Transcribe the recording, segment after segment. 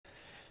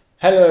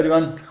Hello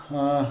everyone,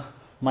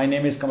 my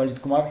name is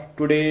Kamaljeet Kumar.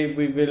 Today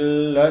we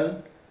will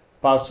learn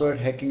password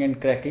hacking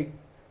and cracking.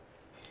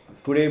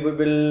 Today we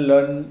will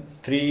learn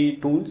three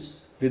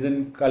tools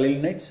within Kali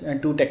Linux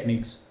and two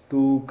techniques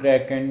to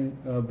crack and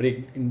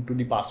break into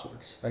the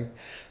passwords. Right.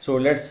 So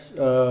let's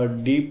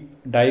deep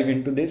dive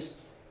into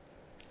this.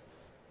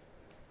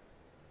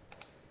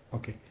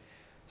 Okay.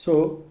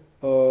 So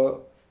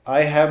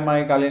I have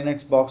my Kali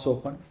Linux box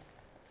open.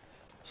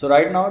 So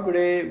right now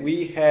today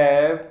we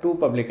have two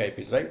public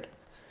IPs, right?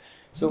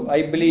 So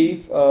I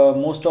believe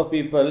most of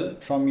people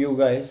from you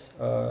guys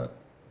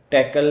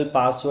tackle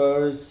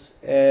passwords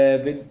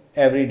with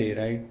every day,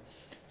 right?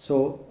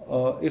 So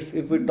if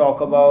we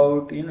talk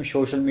about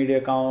social media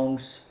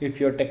accounts, if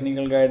you're a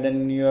technical guy,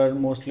 then you're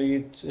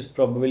mostly it's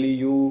probably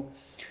you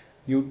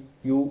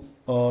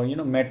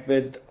met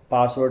with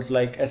passwords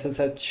like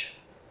SSH,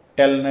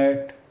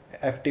 Telnet,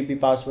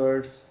 FTP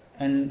passwords,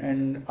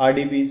 and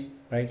RDBs,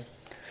 right?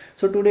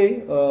 So today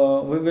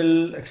we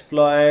will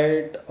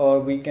exploit,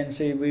 or we can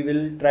say we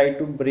will try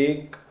to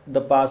break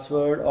the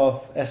password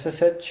of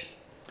SSH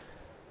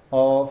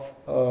of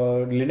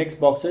Linux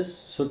boxes.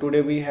 So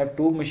today we have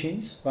two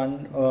machines.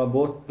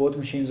 Both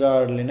machines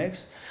are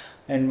Linux,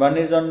 and one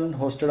is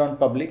hosted on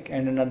public,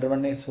 and another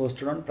one is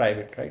hosted on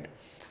private, right?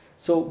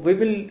 So we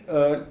will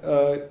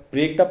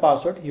break the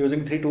password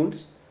using three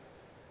tools,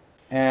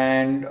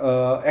 and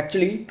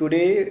actually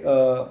today.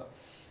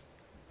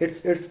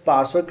 It's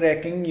password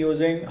cracking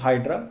using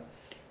Hydra,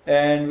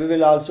 and we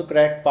will also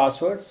crack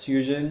passwords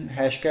using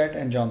Hashcat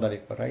and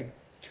johntheripper, right?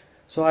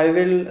 So I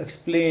will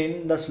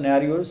explain the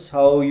scenarios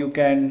how you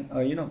can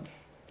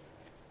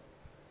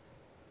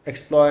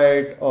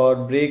exploit or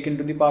break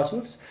into the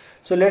passwords.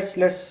 So let's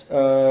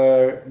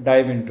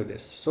dive into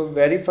this. So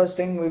very first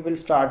thing, we will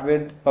start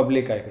with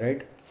public IP,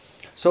 right?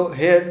 So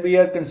here we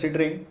are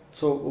considering,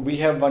 so we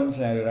have one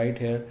scenario right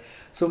here.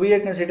 So we are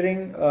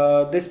considering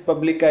this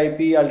public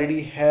IP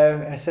already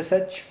have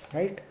SSH,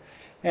 right,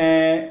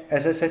 and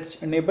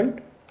SSH enabled,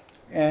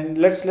 and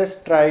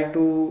let's try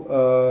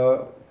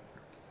to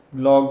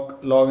log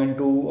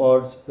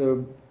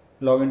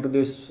into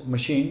this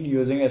machine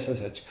using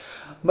SSH.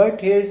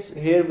 But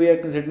here we are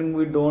considering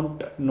we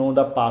don't know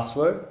the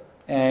password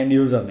and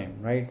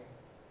username, right?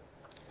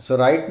 So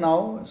right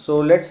now, so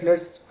let's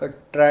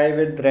try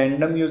with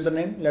random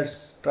username.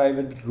 Let's try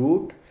with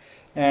root,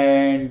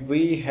 and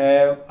we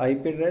have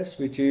IP address,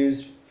 which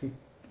is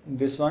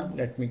this one.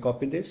 Let me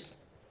copy this,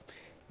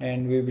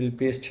 and we will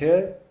paste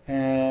here,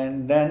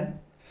 and then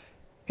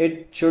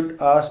it should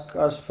ask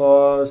us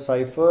for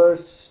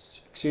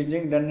ciphers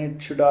exchanging, then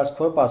it should ask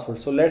for password.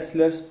 So let's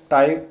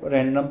type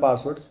random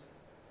passwords.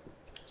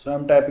 So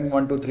I'm typing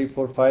 1 2 3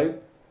 4 5.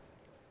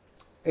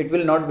 It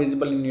will not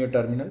visible in your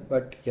terminal,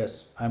 but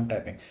yes, I'm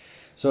typing.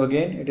 So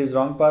again, it is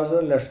wrong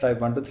password. Let's type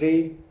 1 2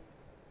 3.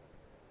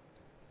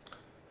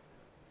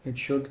 It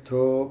should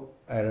throw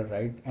error,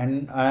 right?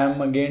 And I am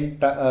again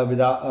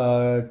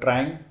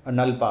trying a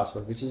null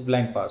password, which is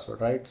blank password,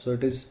 right? So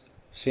it is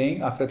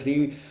saying after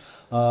three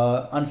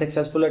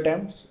unsuccessful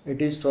attempts,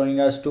 it is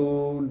throwing us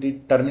to the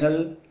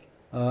terminal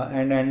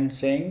and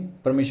saying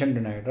permission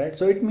denied, right?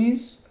 So it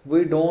means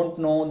we don't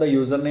know the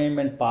username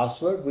and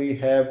password. We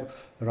have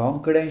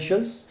wrong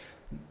credentials,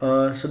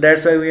 so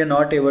that's why we are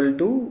not able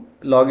to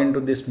log into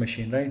this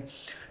machine, right?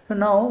 So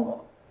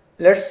now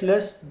let's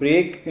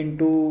break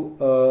into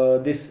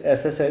this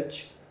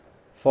SSH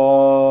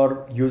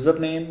for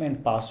username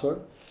and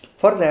password.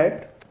 For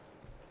that,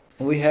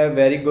 we have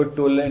very good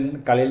tool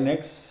in Kali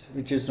Linux,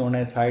 which is known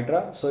as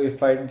Hydra. So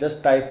if I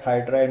just type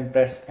Hydra and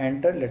press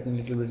enter, let me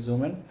little bit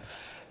zoom in,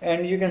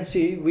 and you can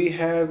see we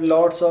have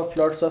lots of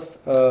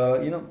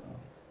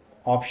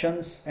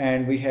options,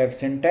 and we have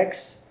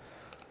syntax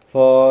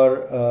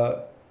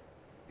for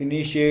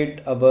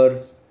initiate our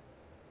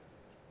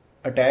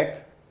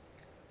attack.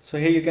 So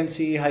here you can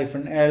see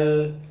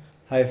 -l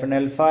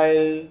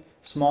file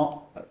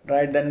small,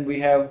 right? Then we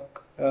have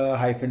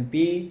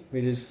 -p,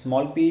 which is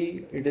small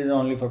p, it is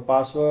only for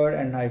password,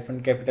 and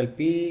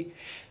 -P,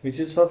 which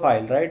is for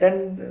file, right?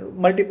 And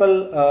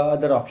multiple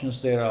other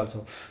options there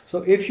also.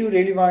 So if you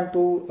really want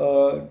to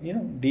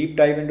deep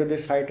dive into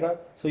this Hydra,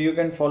 so you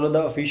can follow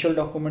the official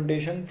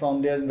documentation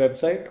from their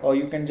website, or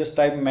you can just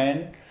type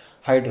man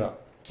Hydra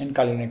in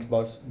Kali Linux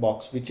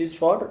box, which is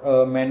for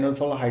manual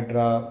for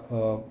Hydra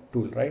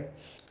tool, right?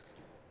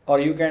 Or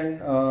you can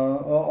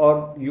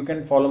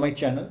follow my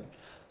channel.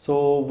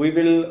 So we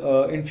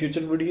will in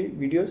future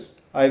videos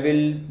I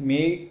will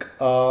make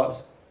a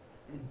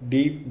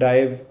deep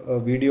dive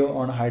video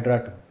on Hydra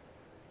too,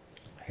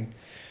 right?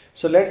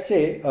 So let's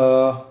say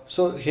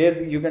so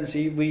here you can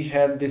see we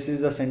have, this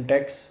is a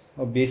syntax,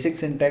 a basic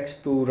syntax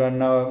to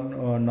run a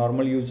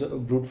normal user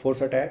brute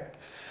force attack.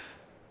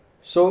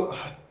 So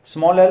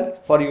small l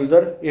for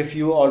user. If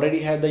you already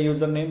have the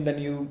username, then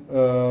you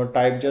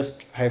type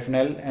just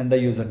 -l and the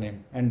username,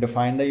 and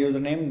define the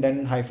username,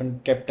 then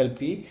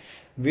 -P,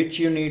 which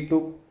you need to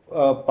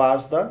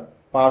pass the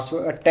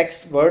password, a text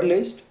word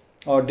list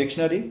or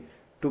dictionary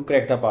to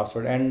crack the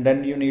password, and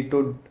then you need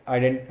to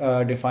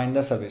define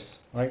the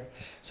service, right?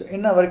 So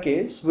in our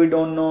case, we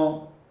don't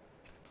know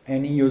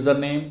any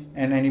username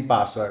and any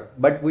password,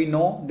 but we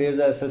know there's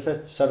a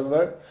SSH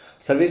server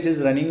service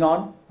is running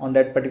on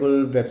that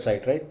particular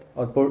website, right?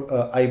 Or port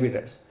IP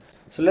address.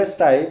 So let's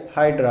type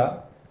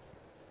Hydra,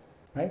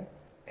 right?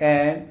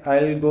 And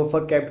I'll go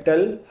for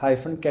capital L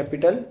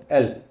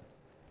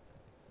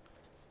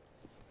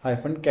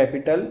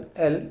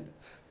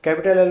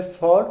capital L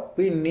for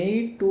we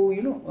need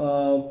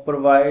to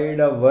provide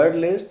a word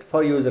list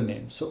for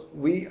username. So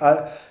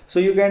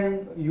you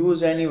can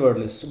use any word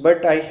list,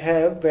 but I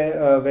have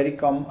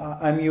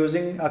I'm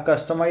using a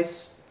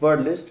customized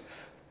word list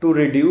to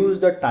reduce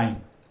the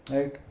time,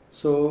 right?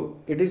 So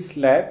it is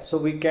slab, so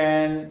we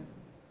can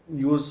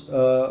use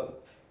a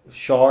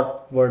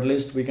short word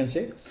list, we can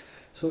say.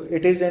 So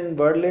it is in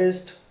word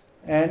list,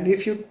 and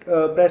if you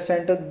press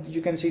enter,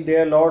 you can see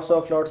there are lots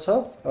of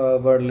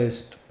word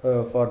list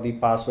for the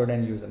password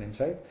and usernames,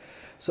 right?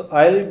 So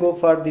I'll go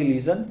for the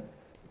lesion,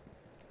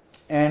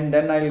 and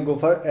then I'll go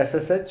for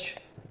SSH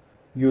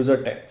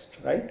user text,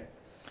 right?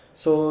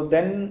 So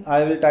then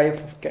I will type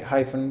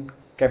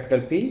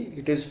 -P.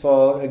 It is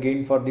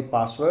again for the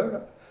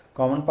password,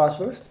 common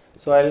passwords.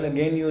 So I'll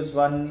again use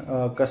one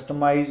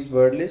customized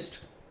word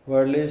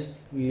list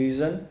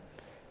lesion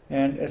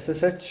and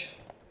SSH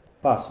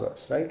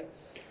passwords, right?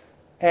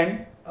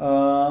 And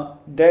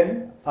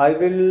then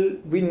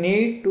we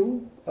need to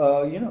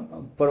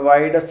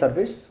provide a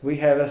service. We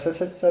have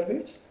SSH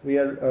service, we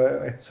are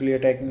actually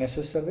attacking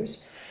SSH service,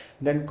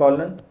 then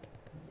colon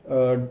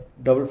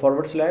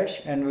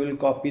 // and we will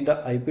copy the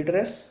IP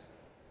address,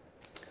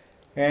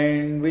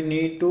 and we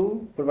need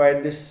to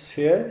provide this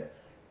here,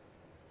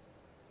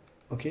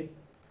 okay,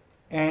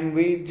 and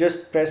we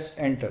just press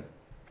enter.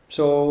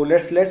 So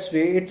let's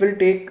wait. It will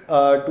take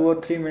 2 or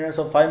 3 minutes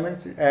or 5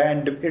 minutes,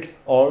 and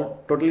it's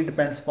all totally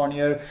depends upon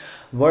your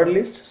word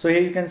list. So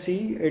here you can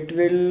see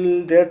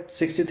there are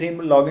 63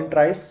 login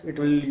tries. It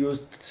will use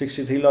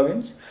 63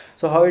 logins.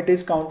 So how it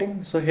is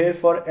counting? So here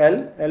for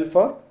L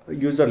for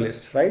user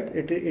list, right?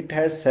 It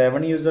has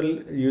 7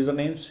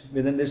 usernames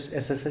within this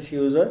SSH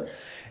user,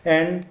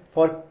 and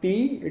for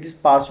P it is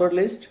password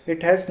list.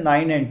 It has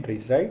 9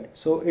 entries, right?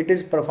 So it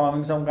is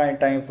performing some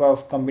type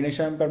of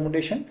combination and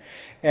permutation,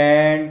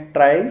 and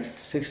tries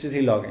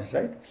 63 logins,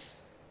 right?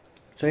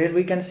 So here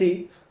we can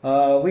see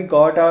we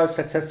got a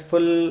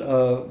successful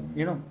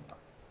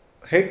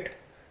hit.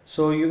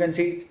 So you can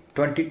see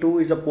 22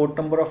 is a port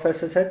number of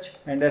SSH,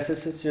 and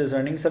SSH is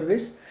running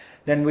service.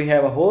 Then we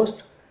have a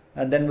host,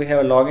 and then we have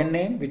a login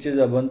name, which is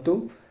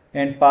Ubuntu,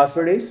 and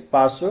password is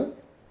password,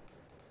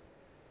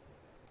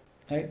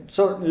 right?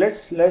 So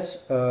let's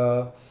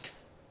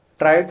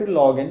try to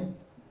log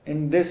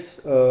in this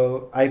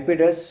IP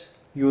address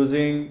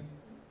using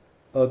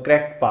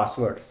cracked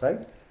passwords,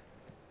 right?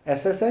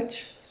 SSH,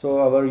 so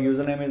our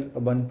username is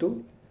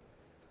Ubuntu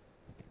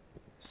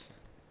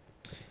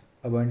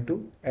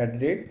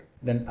 @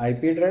 then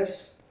IP address,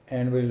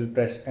 and we will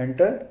press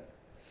enter,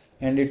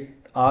 and it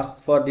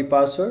asks for the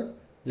password.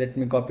 Let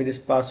me copy this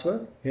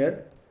password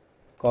here,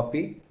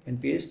 copy and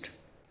paste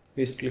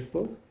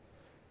clipboard.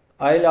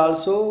 I'll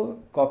also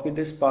copy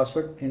this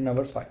password in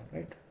our file,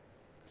 right?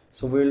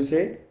 So we will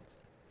say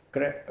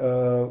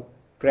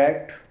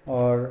cracked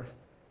or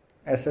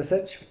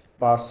SSH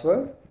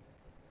password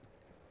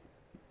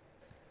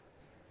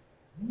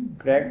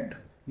cracked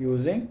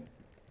using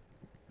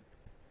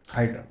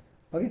Hydra.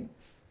 Okay,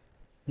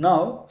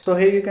 now so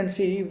here you can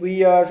see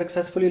we are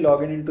successfully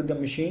logging into the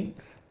machine,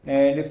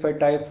 and if I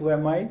type who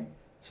am I,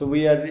 so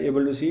we are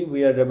able to see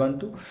we are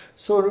Ubuntu.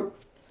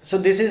 So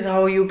this is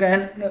how you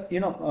can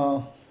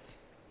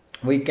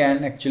we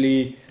can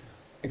actually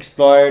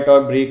exploit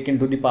or break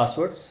into the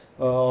passwords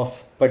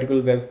of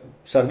particular web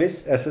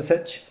service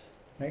SSH,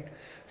 right?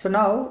 So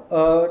now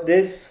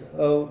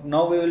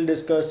now we will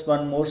discuss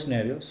one more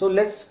scenario. So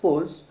let's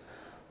suppose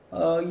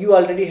you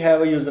already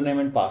have a username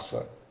and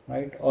password,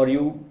 right? Or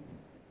you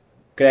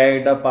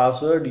cracked a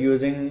password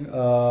using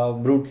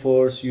brute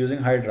force, using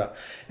Hydra,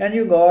 and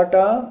you got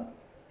a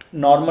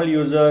normal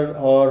user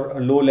or a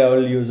low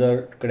level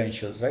user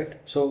credentials, right?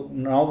 So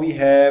now we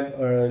have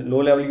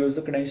low level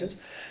user credentials.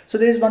 So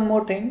there is one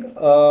more thing,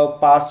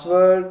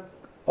 password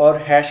or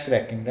hash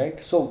cracking,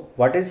 right? So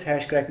what is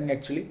hash cracking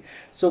actually?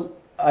 So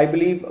I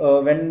believe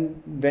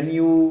when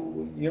you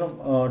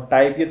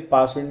type your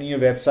password in your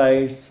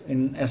websites,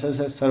 in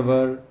SSH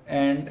server,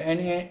 and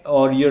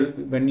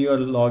when you are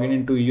logging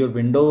into your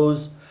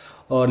Windows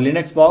or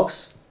Linux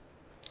box,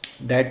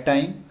 that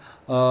time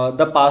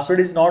the password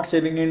is not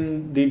saving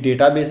in the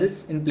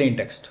databases in plain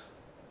text.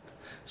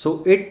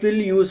 So it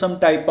will use some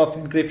type of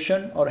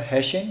encryption or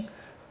hashing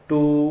to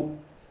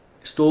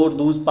store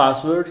those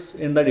passwords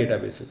in the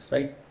databases,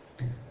 right?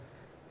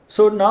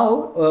 So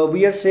now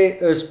we are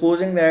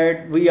supposing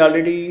that we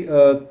already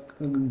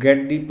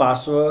get the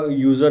password,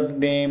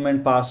 username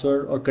and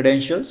password or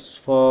credentials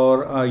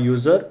for a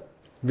user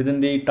within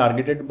the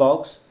targeted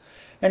box,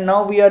 and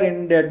now we are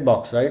in that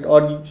box, right?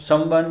 Or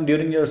someone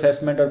during your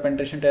assessment or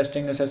penetration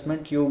testing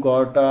assessment, you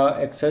got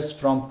access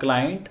from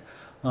client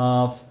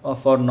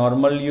for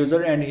normal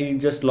user, and he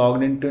just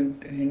logged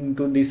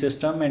into the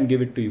system and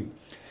give it to you.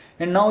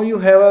 And now you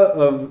have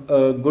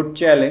a good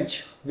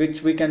challenge,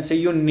 which we can say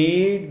you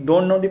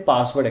don't know the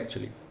password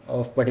actually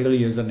of particular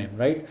username,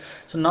 right?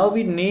 So now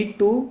we need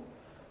to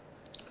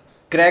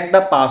crack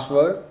the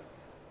password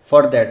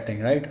for that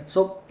thing, right?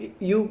 So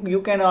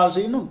you can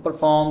also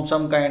perform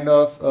some kind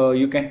of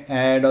you can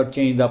add or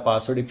change the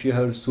password if you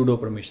have sudo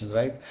permissions,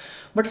 right?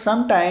 But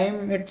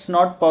sometime it's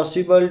not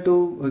possible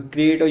to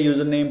create a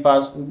username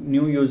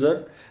new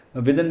user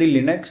within the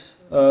Linux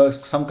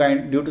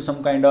due to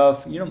some kind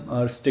of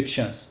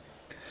restrictions.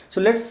 So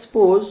let's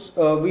suppose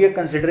we are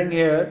considering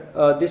here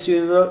this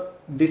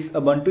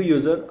Ubuntu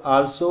user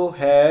also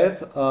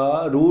have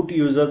root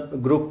user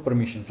group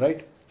permissions,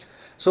 right?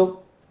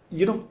 So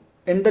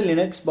in the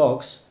Linux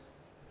box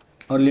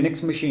or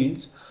Linux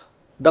machines,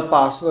 the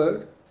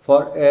password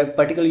for a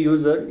particular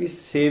user is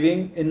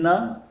saving in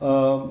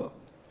a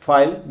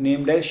file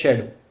named as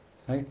shadow,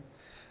 right?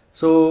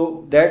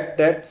 So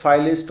that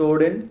file is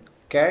stored in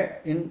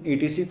cat in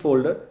etc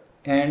folder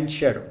and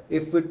shadow.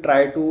 If we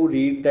try to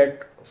read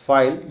that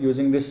file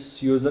using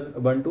this user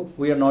Ubuntu,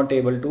 we are not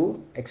able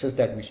to access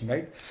that machine,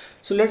 right?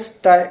 So let's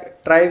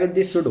try with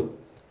the sudo.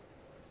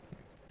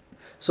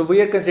 So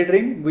we are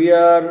considering we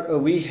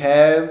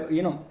have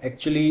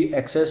actually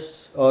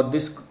access, or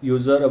this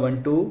user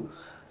Ubuntu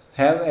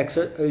have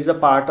access is a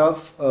part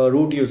of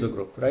root user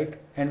group, right?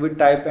 And we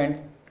type and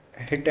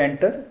hit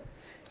enter,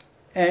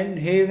 and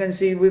here you can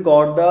see we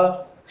got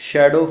the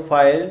shadow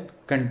file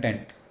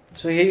content.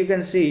 So here you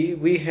can see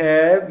we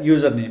have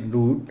username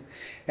root,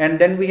 and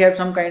then we have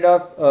some kind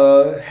of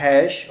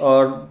hash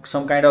or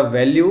some kind of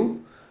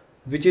value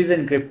which is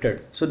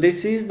encrypted. So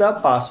this is the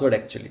password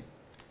actually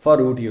for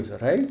root user,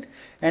 right?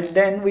 And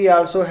then we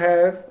also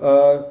have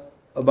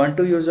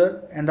Ubuntu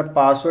user and the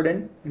password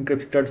in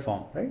encrypted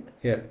form, right?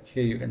 Here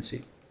you can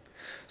see.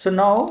 So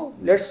now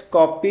let's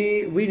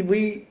copy,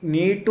 we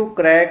need to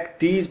crack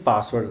these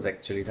passwords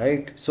actually,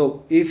 right?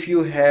 So if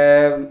you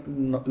have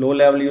low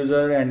level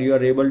user and you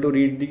are able to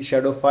read the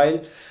shadow file,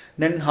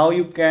 then how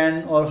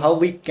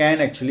we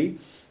can actually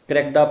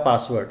crack the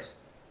passwords.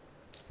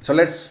 So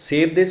let's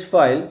save this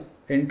file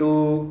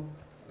into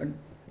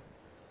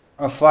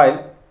a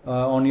file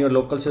on your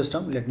local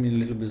system. Let me a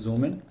little bit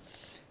zoom in.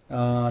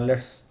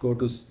 Let's go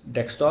to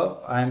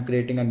desktop. I am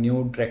creating a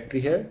new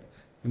directory here.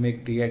 We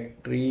make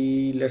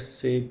directory, let's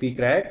say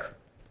pcrack,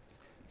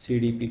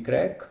 cd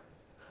pcrack,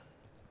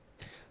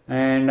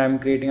 and I'm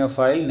creating a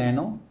file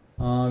nano,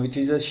 which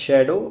is a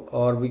shadow,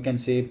 or we can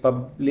say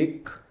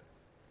public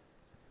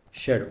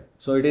shadow.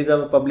 So it is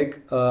a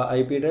public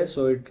IP address,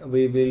 so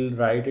we will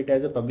write it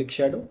as a public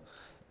shadow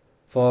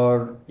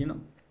for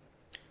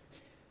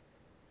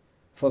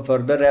for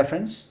further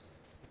reference,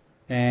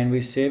 and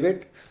we save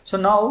it. So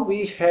now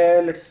we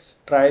have, let's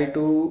try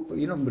to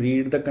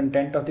read the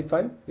content of the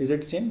file. Is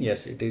it same?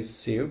 Yes, it is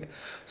saved.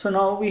 So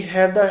now we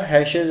have the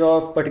hashes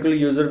of particular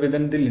user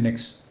within the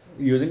Linux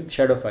using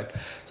shadow file.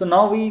 So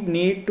now we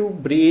need to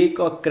break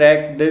or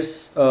crack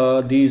these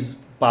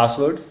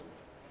passwords.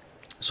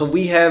 So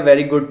we have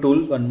very good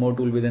tool, one more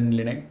tool within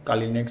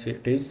Linux,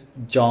 it is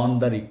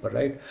johntheripper,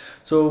 right?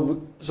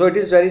 So it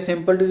is very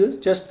simple to use.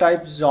 Just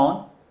type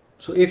john.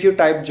 So if you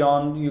type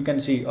John, you can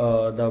see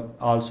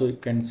you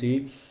can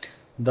see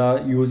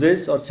the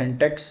uses or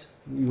syntax.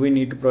 We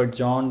need to provide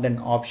John, then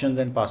options,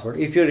 and password.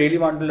 If you really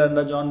want to learn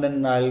the John,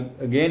 then I'll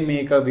again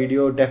make a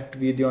depth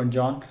video on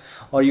John,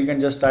 or you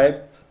can just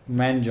type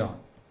man John,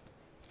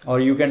 or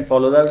you can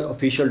follow the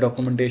official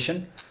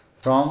documentation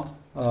from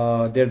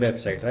their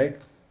website, right?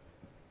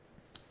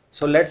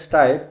 So let's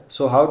type.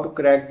 So how to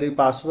crack the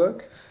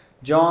password?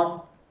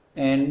 John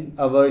and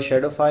our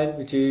shadow file,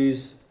 which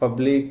is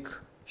public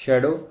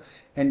shadow,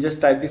 and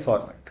just type the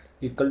format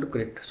equal to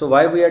crypt. So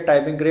why we are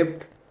typing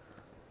crypt?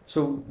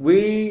 So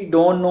we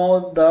don't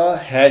know the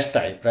hash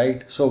type,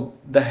 right? So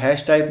the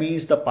hash type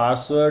means the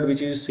password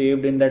which is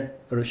saved in that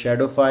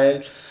shadow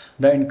file,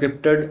 the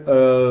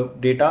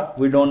encrypted data.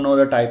 We don't know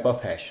the type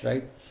of hash,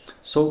 right?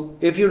 So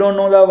if you don't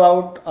know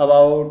about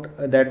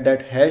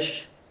that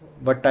hash,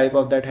 what type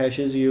of that hash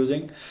is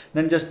using,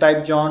 then just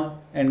type John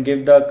and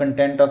give the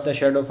content of the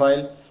shadow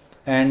file,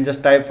 and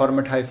just type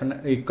format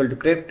hyphen equal to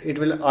crypt. It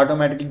will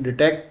automatically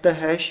detect the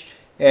hash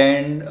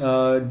and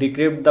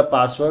decrypt the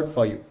password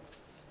for you,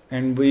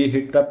 and we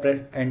hit the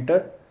press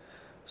enter.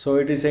 So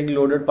it is saying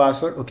loaded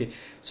password. Okay,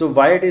 so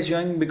why it is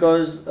showing?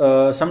 Because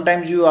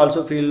sometimes you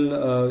also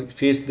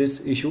face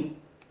this issue.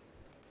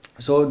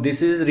 So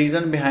this is the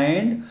reason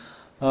behind.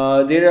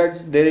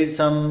 There is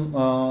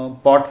some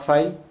pot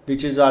file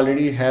which is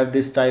already have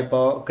this type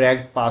of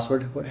cracked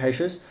password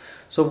hashes.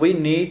 So we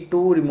need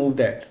to remove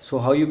that. So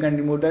how you can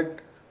remove that?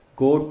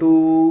 Go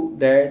to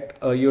that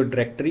your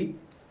directory,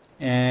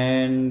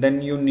 and then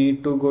you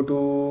need to go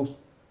to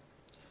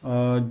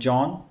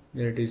John.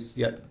 There it is.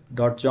 Yeah,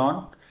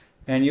 .john,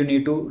 and you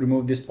need to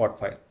remove this pot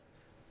file.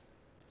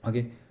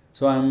 Okay.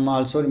 So I'm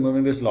also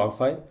removing this log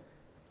file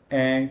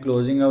and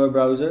closing our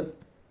browser,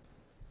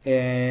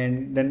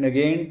 and then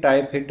again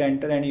hit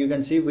enter, and you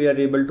can see we are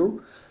able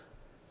to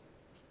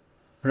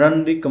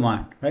run the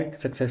command, right,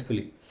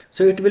 successfully.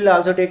 So it will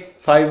also take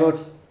 5 or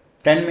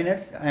 10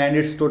 minutes, and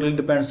it's totally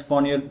depends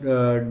upon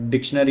your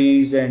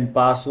dictionaries and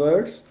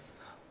passwords.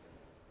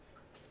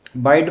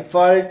 By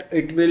default,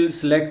 it will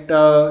select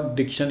a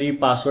dictionary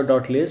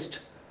password.list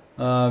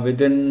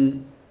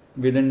within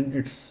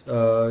its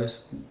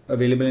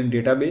available in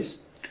database.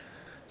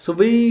 So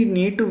we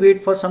need to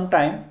wait for some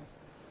time.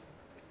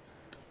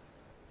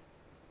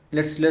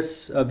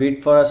 Let's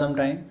wait for some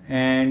time,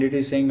 and it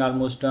is saying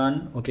almost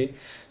done. Okay,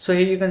 so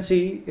here you can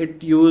see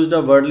it used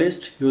a word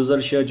list,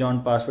 user share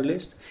John password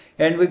list,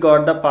 and we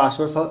got the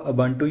password for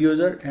Ubuntu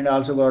user and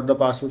also got the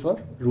password for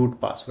root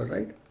password,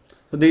 right?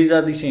 So these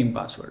are the same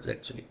passwords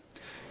actually.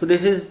 So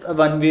this is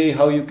one way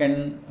how you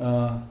can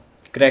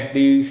crack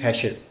the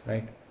hashes,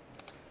 right?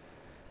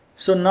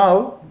 So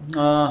now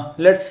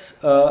let's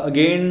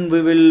again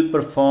we will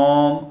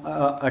perform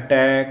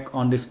attack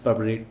on this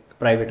private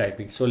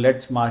IP. So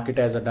let's mark it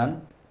as a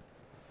done,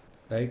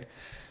 right?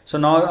 So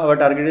now our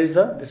target is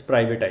this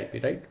private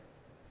IP, right?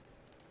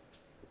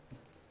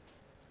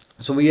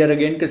 So we are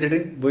again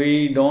considering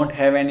we don't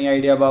have any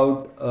idea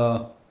about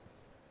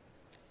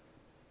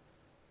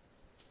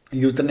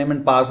username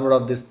and password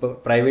of this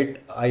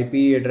private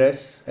IP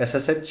address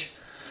SSH.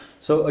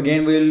 So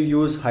again we will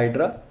use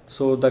Hydra.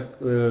 So the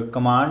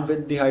command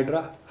with the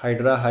Hydra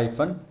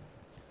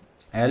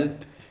 -l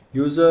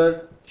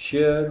user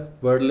share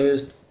word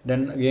list,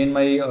 then again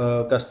my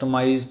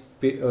customized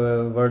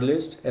word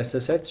list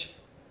SSH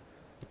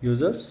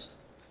users,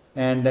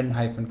 and then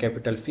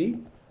 -F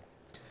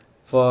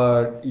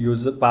for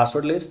user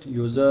password list,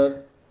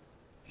 user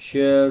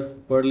share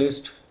word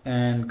list,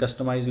 and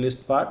customized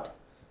list path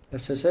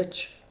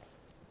SSH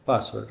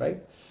password, right?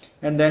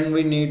 And then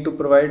we need to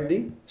provide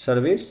the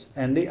service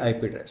and the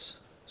IP address,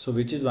 so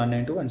which is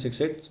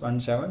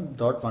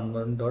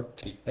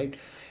 192.168.17.11.3, right?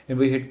 If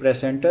we hit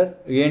press enter,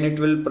 again it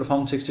will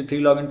perform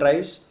 63 login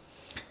tries,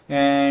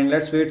 and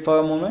let's wait for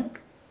a moment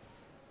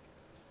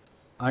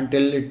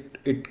until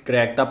it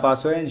cracked the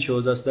password and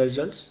shows us the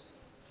results.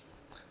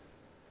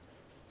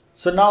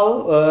 So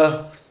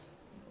now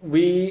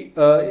we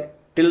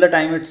till the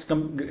time it's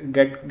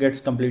gets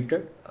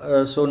completed.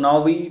 So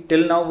now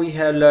till now we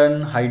have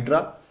learned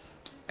Hydra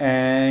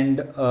and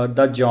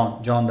the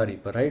John the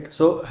Reaper, right?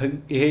 So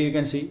here you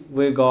can see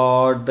we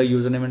got the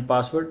username and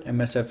password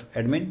MSF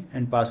admin,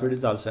 and password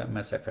is also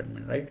MSF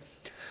admin, right?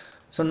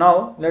 So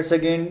now let's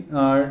again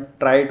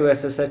try to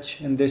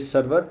SSH in this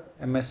server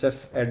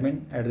MSF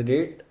admin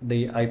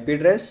the IP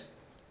address,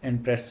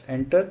 and press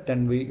enter.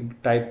 Then we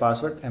type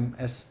password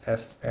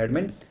MSF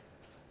admin,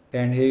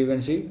 and here you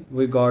can see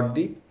we got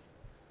the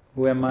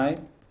who am I,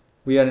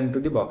 we are into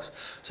the box.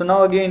 So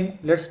now again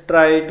let's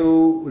try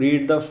to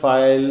read the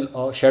file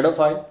or shadow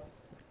file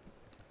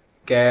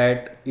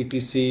cat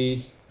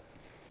etc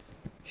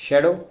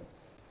shadow.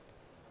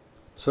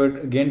 So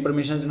it again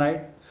permissions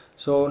denied.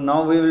 So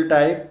now we will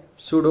type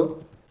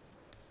sudo,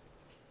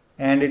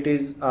 and it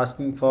is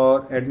asking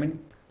for admin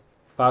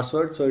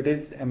password, so it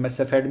is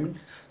MSF admin.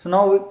 So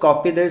now we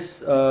copy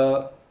this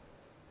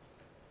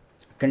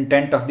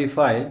content of the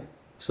file.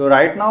 So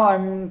right now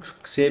I'm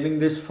saving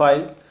this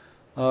file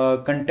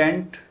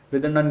content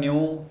within a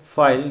new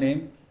file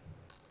name.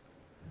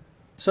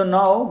 So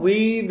now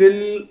we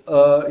will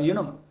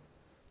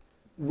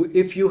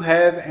if you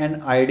have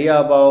an idea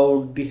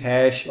about the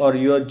hash or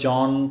your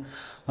John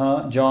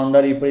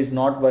the Reaper is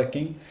not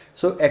working,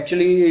 so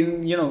actually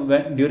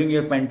during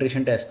your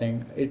penetration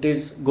testing it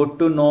is good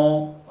to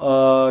know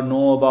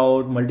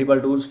about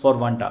multiple tools for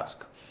one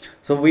task.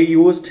 So we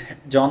used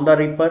John the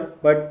Reaper,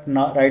 but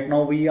right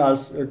now we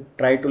also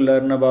try to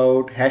learn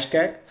about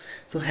Hashcat.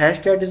 So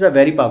Hashcat is a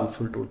very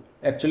powerful tool.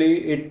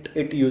 Actually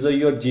it uses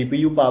your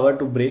GPU power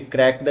to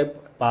crack the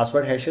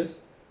password hashes.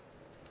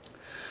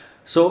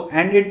 So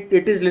and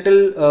it is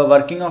little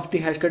working of the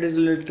Hashcat is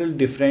a little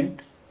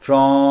different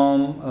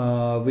from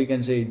we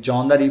can say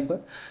John the Reaper.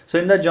 So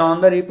in the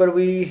John the Reaper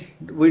we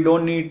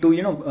don't need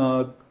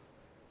to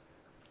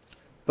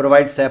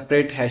provide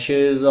separate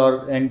hashes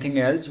or anything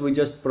else. We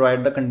just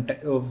provide the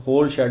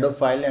whole shadow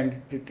file,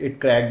 and it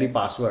crack the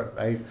password,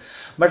 right?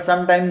 But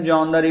sometimes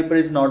John the Reaper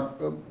is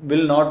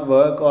will not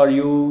work, or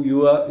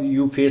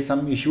you face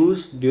some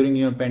issues during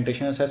your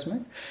penetration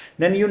assessment.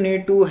 Then you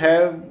need to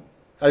have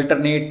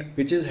alternate,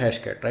 which is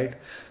Hashcat, right?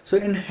 So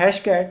in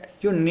Hashcat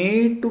you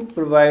need to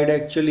provide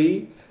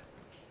actually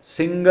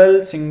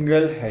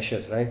single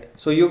hashes, right?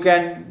 So you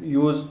can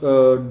use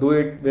do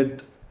it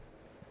with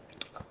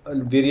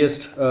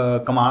various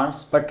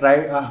commands, but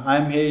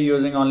I'm here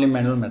using only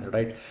manual method,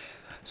 right?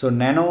 So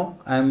nano,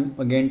 I'm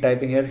again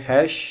typing here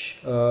hash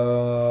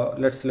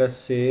let's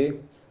say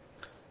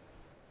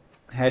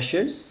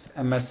hashes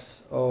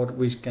ms, or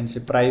we can say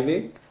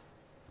private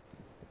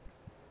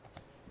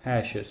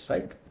hashes,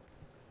 right?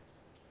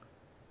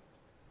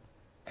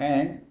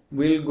 And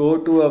we'll go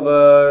to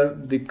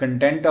the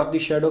content of the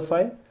shadow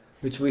file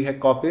which we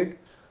have copied.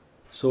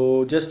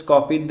 So just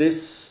copy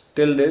this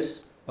till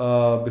this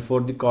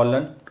before the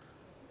colon.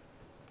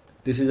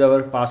 This is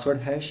our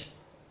password hash,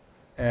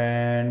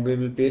 and we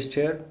will paste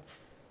here.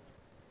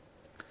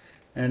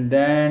 and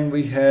then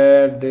we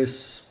have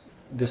this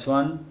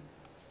one.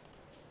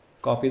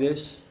 Copy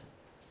this.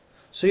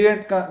 So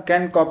you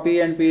can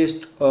copy and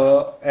paste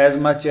as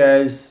much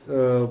as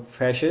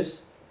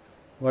hashes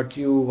what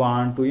you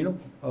want to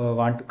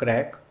want to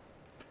crack.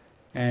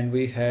 And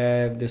we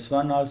have this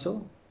one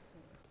also.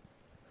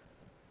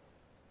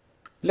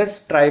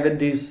 Let's try with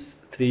these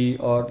three,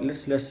 or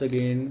let's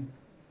again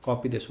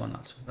copy this one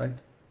also, right?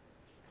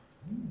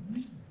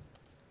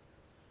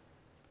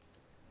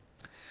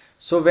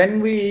 So when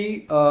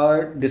we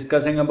are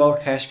discussing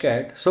about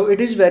Hashcat, so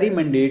it is very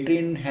mandatory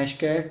in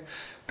Hashcat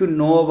to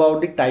know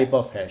about the type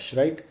of hash,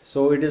 right?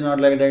 So it is not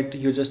like that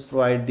you just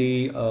provide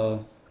the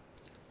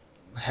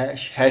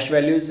hash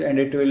values and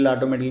it will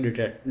automatically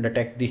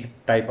detect the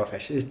type of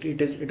hash.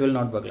 It will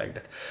not work like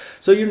that.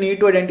 So you need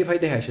to identify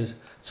the hashes.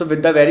 So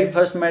with the very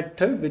first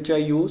method which I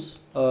use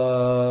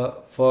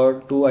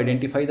to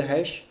identify the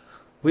hash,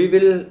 we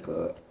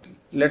will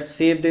let's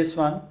save this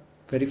one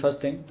very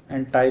first thing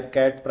and type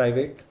cat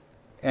private,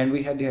 and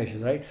we have the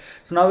hashes, right?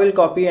 So now we'll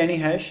copy any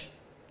hash,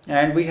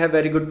 and we have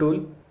very good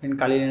tool in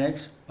Kali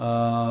Linux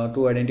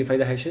to identify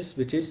the hashes,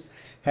 which is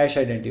hash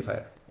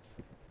identifier.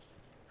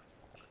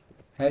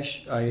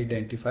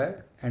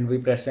 And we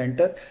press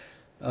enter,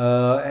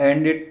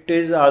 and it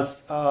is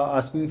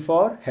asking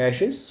for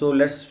hashes. So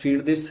let's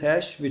feed this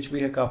hash which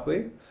we have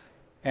copied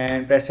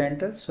and press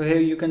enter. So here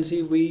you can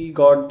see we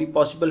got the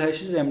possible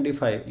hashes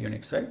MD5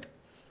 Unix, right?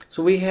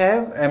 So we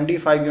have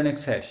MD5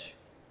 Unix hash,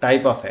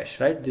 type of hash,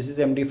 right? This is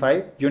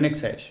MD5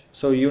 Unix hash.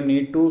 So you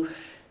need to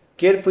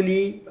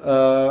carefully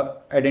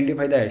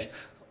identify the hash.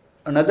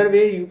 Another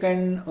way you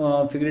can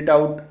figure it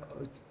out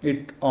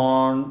it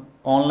on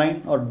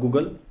online or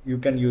Google. You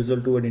can use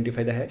it to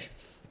identify the hash.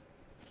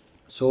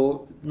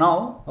 So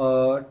now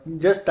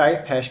just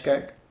type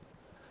hashcat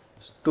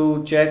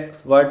to check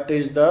what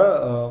is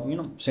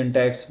the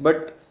syntax,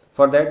 but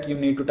for that you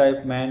need to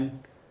type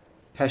man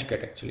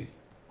hashcat actually,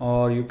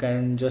 or you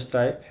can just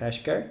type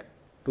hashcat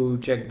to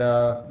check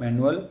the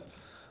manual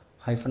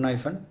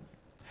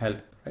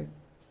 --help, right?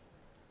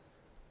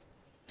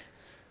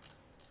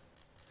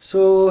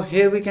 So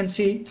here we can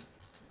see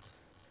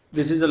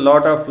this is a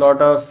lot of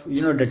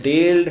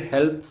detailed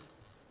help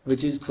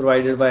which is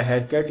provided by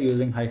Hashcat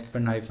using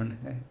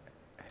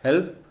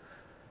 --help.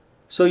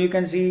 So you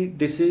can see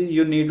this is,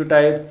 you need to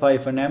type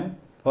 -m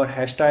for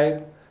hash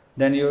type,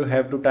 then you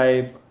have to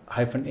type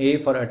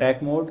 -a for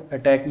attack mode.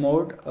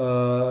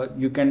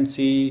 You can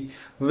see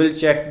we will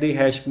check the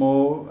hash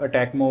mode,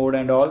 attack mode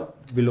and all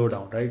below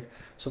down, right?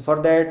 So for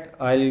that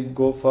I'll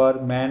go for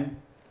man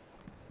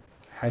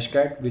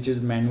hashcat, which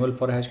is manual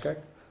for hashcat,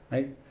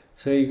 right?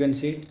 So you can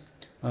see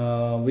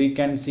we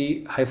can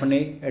see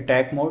 -a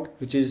attack mode,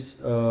 which is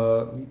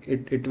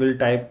it will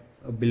type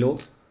below,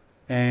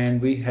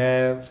 and we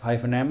have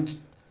 -m.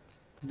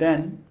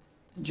 Then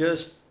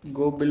just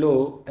go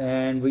below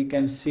and we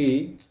can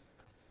see,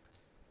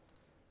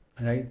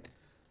 right,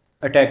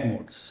 attack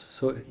modes.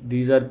 So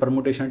these are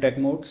permutation attack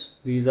modes.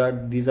 These are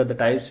the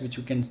types which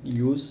you can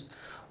use.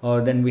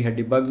 Or then we have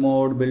debug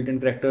mode, built-in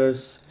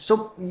characters.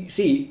 So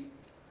see,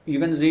 you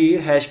can see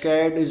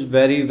Hashcat is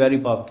very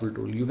powerful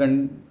tool. You can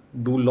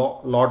do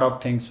lot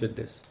of things with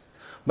this,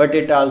 but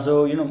it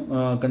also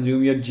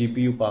consume your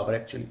GPU power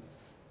actually.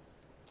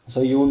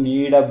 So you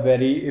need a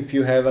if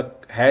you have a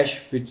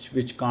hash which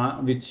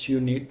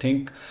you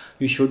think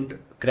you should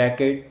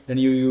crack it, then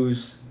you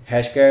use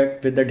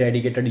Hashcat with the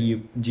dedicated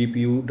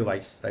GPU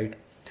device, right?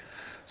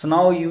 So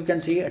now you can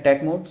see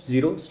attack mode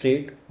 0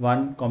 straight,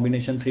 1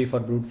 combination, 3 for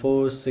brute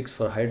force, 6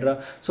 for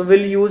Hydra. So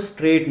we'll use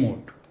straight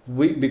mode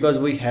because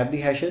we have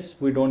the hashes,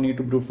 we don't need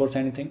to brute force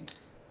anything.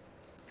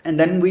 And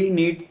then we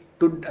need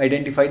to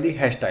identify the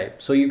hash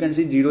type. So you can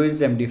see 0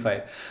 is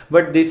MD5,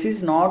 but this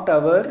is not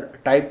our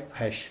type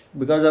hash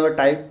because our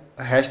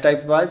hash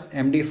type was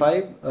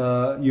MD5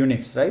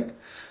 Unix, right?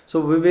 So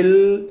we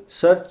will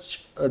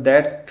search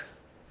that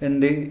in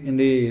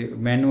the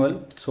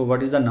manual. So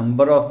what is the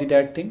number of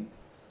that thing?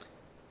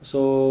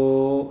 So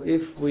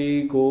if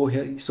we go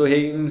here, so here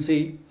you can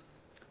see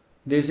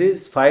this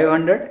is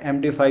 500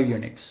 MD5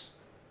 Unix,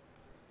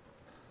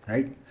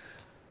 right?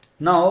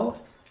 Now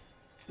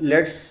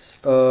let's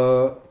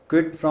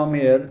quit from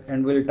here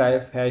and we'll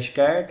type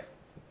hashcat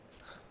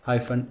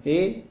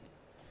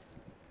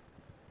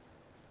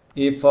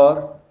 -a for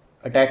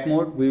attack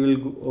mode. We will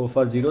go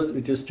for 0,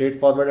 which is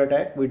straightforward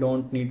attack. We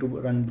don't need to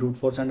run brute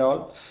force and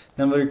all.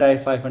 Then we'll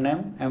type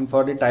 -m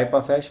for the type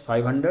of hash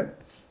 500,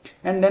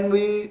 and then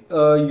we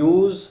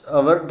use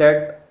our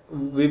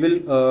we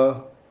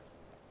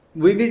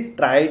will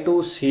try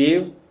to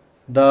save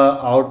the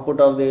output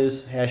of this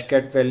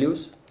hashcat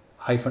values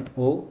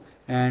 -o,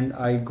 and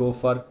I go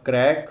for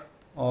crack,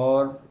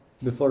 or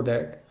before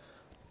that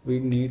we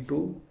need to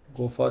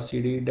go for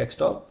CD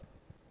desktop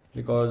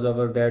because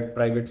our that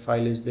private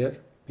file is there,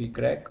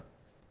 pcrack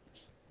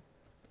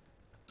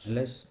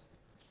ls.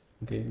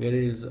 Okay, where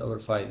is our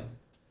file?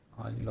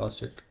 I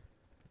lost it.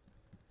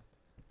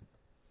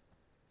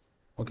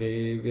 Okay,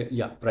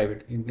 yeah,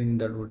 private in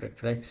the root,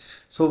 right?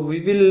 So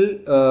we will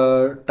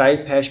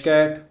type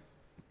hashcat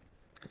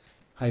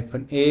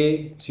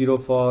 -A 0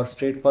 for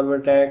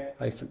straightforward attack,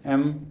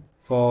 -M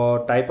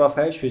for type of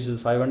hash, which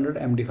is 500,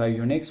 MD5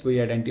 Unix.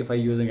 We identify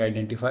using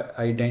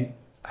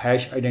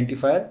hash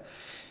identifier,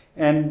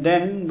 and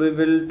then we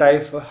will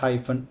type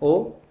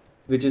 -O,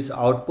 which is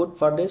output.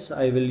 For this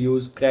I will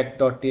use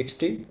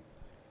crack.txt.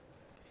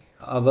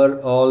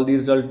 All the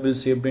result will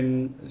saved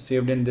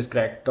in this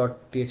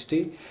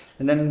crack.txt,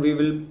 and then we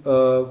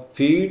will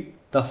feed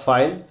the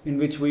file in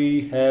which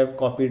we have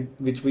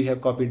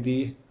copied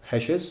the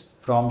hashes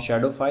from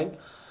shadow file,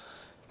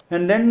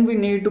 and then we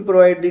need to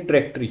provide the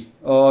directory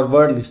or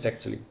word list,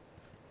 actually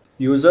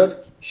user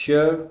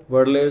share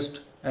word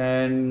list.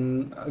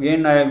 And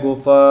again I'll go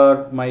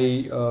for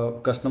my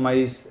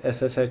customize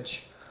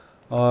SSH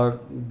or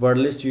word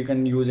list. You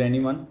can use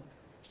anyone,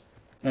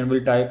 and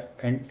we'll type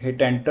and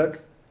hit enter,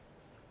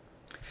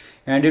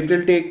 and it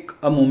will take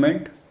a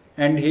moment,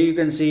 and here you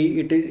can see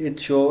it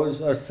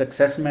shows a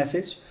success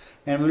message,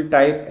 and we'll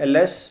type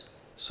ls.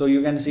 So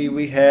you can see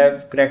we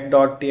have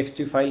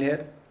crack.txt file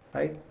here,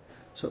 right?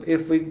 So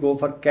if we go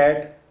for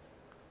cat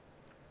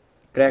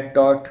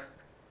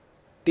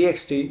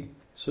crack.txt,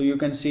 so you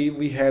can see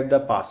we have the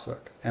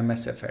password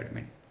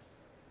msfadmin,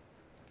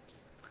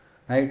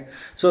 right?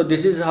 So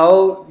this is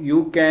how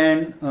you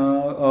can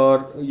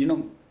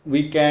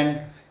we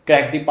can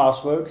crack the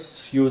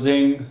passwords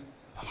using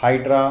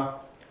Hydra,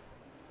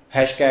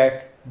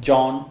 Hashcat,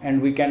 John,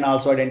 and we can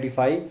also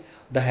identify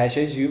the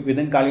hashes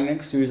within Kali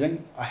Linux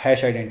using a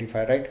hash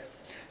identifier, right?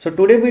 So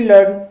today we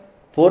learned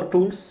 4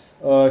 tools,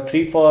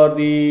 3 for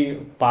the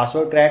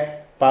password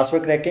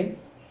cracking,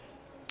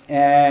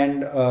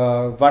 and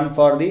 1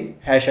 for the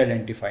hash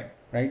identifying,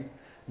 right,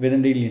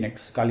 within the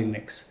Kali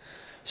Linux.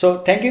 So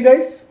thank you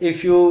guys.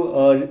 If you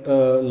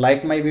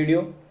like my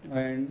video,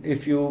 and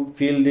if you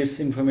feel this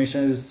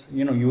information is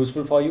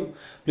useful for you,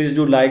 please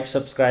do like,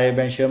 subscribe,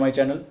 and share my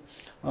channel.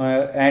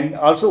 And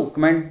also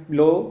comment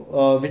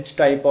below which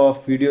type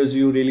of videos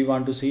you really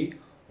want to see,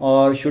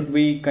 or should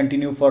we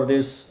continue for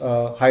this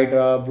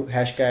Hydra,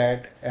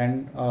 Hashcat,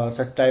 and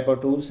such type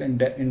of tools in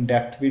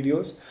depth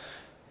videos.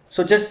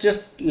 So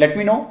just let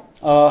me know.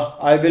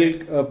 I will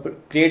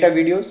create a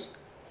videos.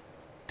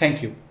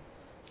 Thank you.